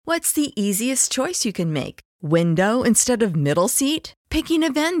What's the easiest choice you can make? Window instead of middle seat? Picking a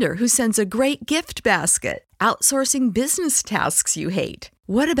vendor who sends a great gift basket? Outsourcing business tasks you hate?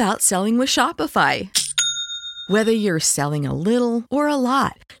 What about selling with Shopify? Whether you're selling a little or a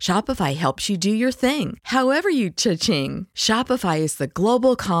lot, Shopify helps you do your thing, however you cha-ching. Shopify is the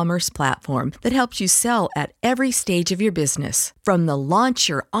global commerce platform that helps you sell at every stage of your business. From the launch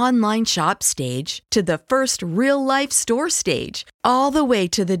your online shop stage to the first real-life store stage, all the way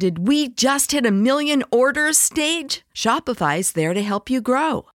to the did we just hit a million orders stage. Shopify's there to help you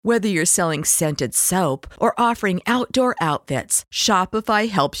grow. Whether you're selling scented soap or offering outdoor outfits, Shopify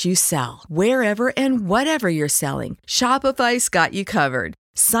helps you sell. Wherever and whatever you're selling, Shopify's got you covered.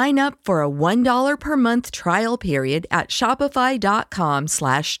 Sign up for a $1 per month trial period at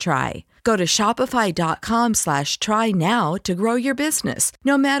shopify.com/try. Go to shopify.com/try now to grow your business,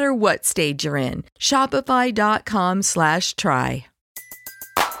 no matter what stage you're in. Shopify.com/try.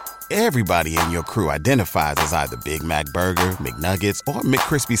 Everybody in your crew identifies as either Big Mac Burger, McNuggets, or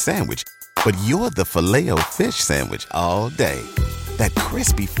McCrispy Sandwich. But you're the Filet-O-Fish Sandwich all day. That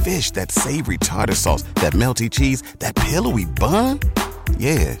crispy fish, that savory tartar sauce, that melty cheese, that pillowy bun.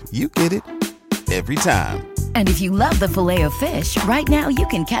 Yeah, you get it. Every time. And if you love the Filet-O-Fish, right now you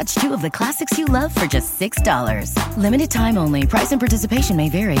can catch two of the classics you love for just $6. Limited time only. Price and participation may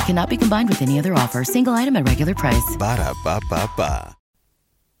vary. Cannot be combined with any other offer. Single item at regular price. Ba-da-ba-ba-ba.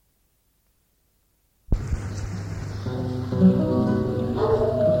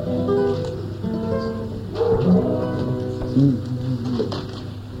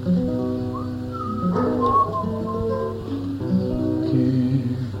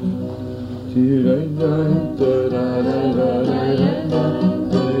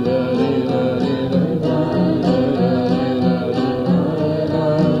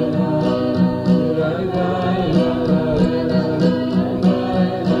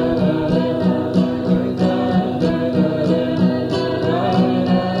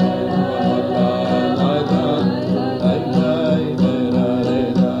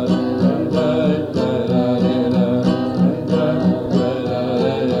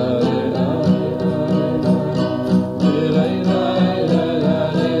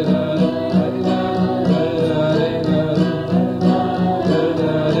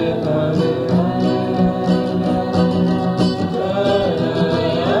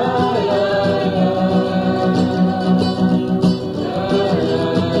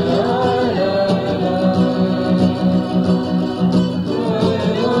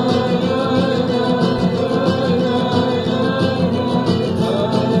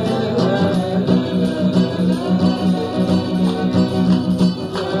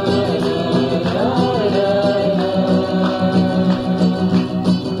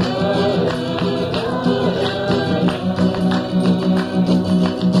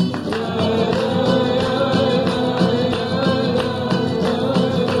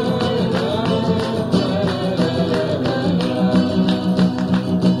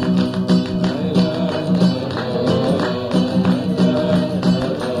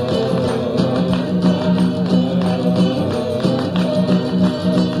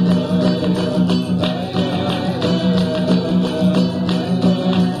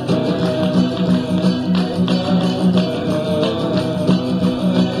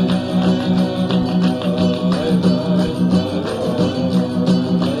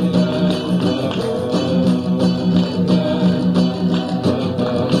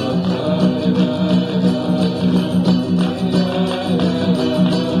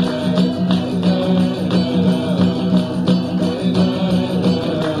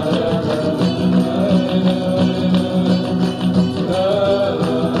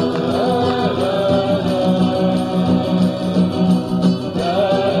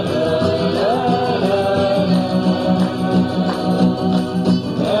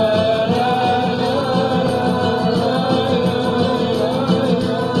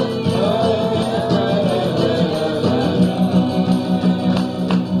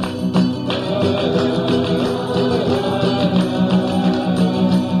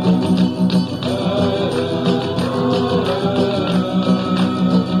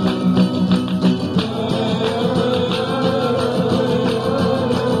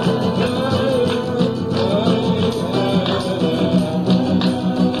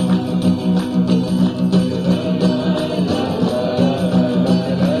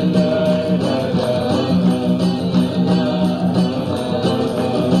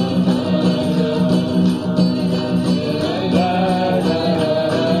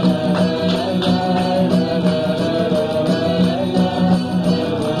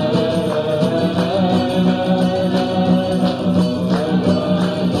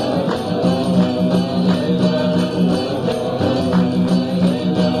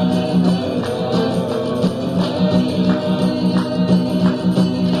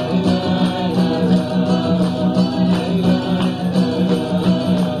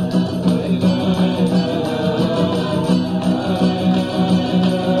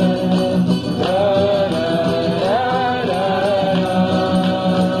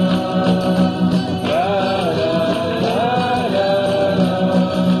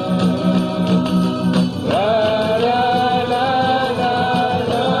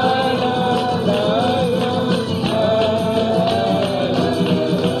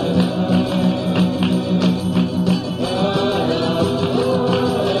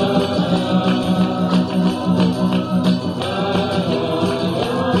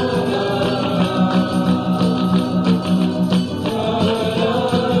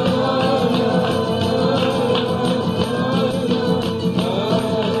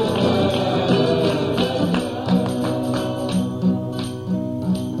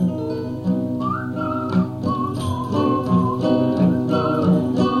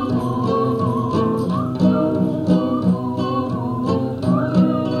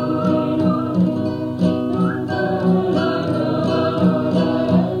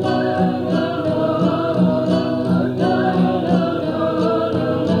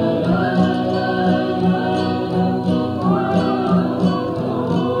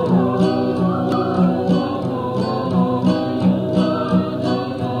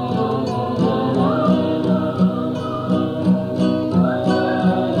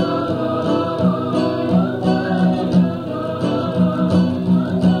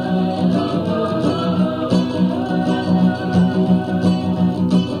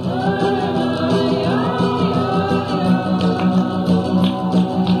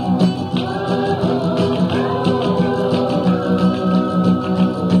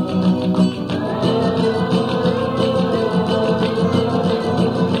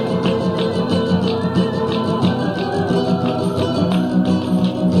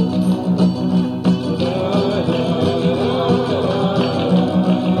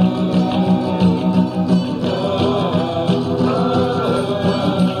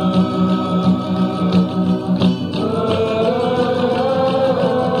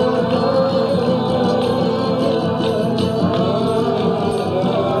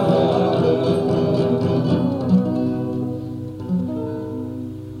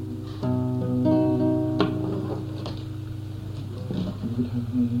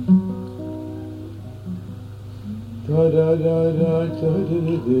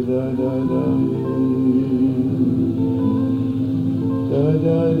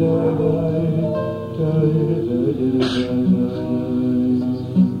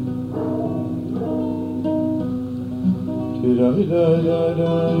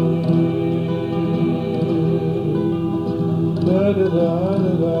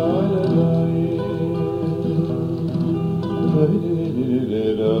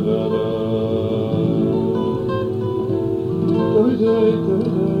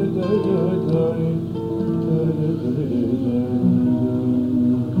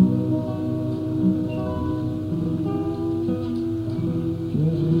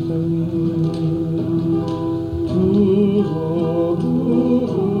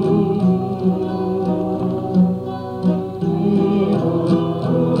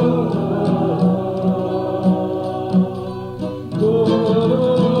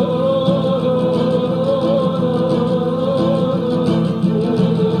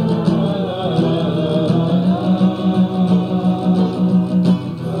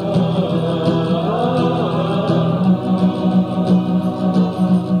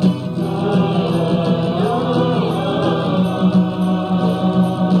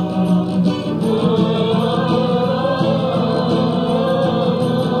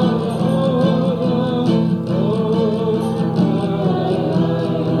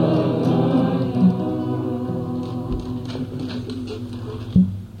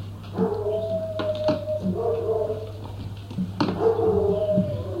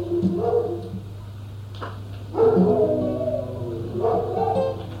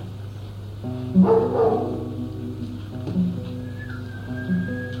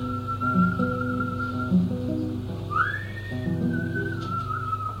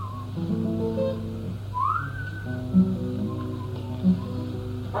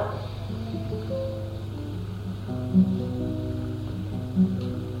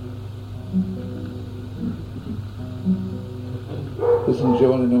 Listen,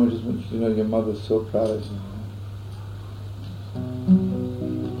 Joe, I know, I just want you to know your mother's so proud of you.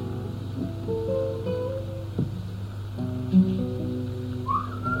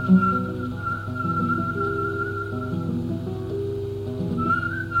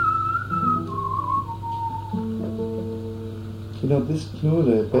 You know, this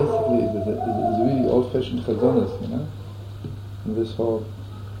Knula basically is a really old-fashioned chazonis, you know? And this whole,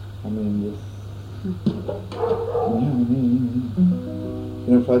 this...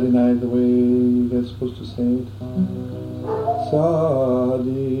 You know, Friday night, the way they're supposed to say it.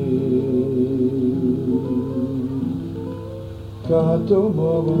 Sadi Kato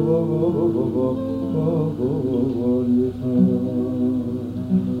mo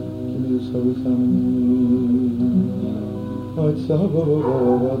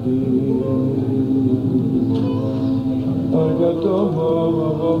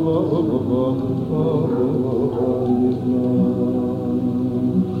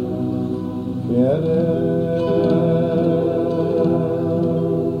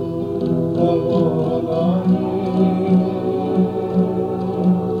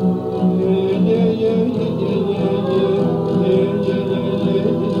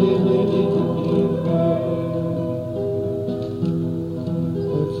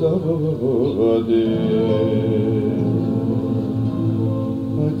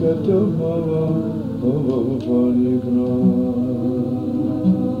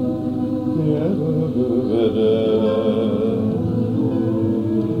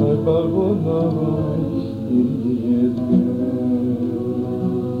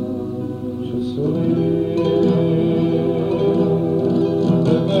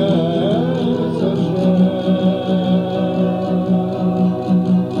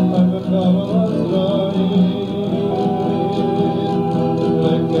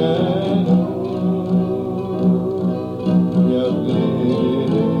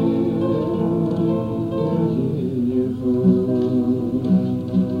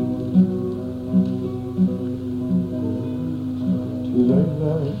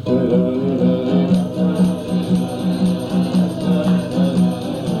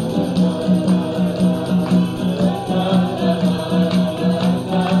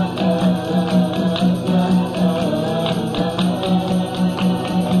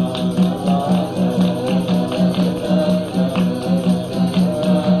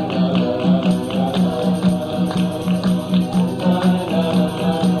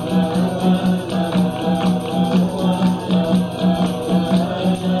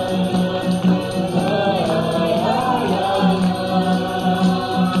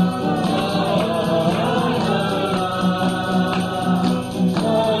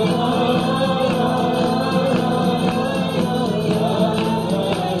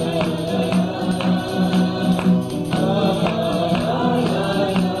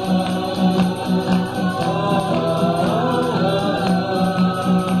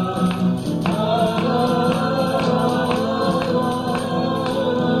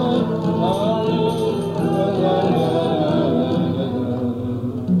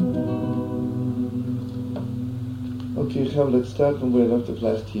Chava, let's start from where I left off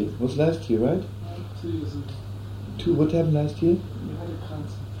last year. It was last year, right? 2 years ago. What happened last year? You had a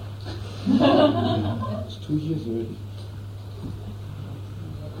cancer. It's 2 years already.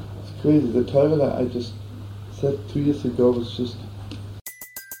 It's crazy. The Torah that I just said 2 years ago was just...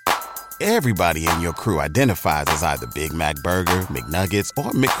 Everybody in your crew identifies as either Big Mac Burger, McNuggets,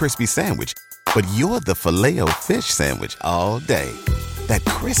 or McCrispy Sandwich. But you're the Filet-O-Fish Sandwich all day. That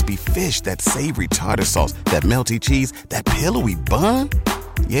crispy fish, that savory tartar sauce, that melty cheese, that pillowy bun.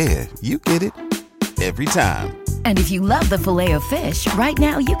 Yeah, you get it. Every time. And if you love the Filet-O-Fish, right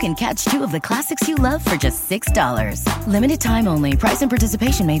now you can catch 2 of the classics you love for just $6. Limited time only. Price and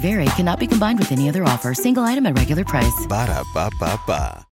participation may vary. Cannot be combined with any other offer. Single item at regular price. Ba-da-ba-ba-ba.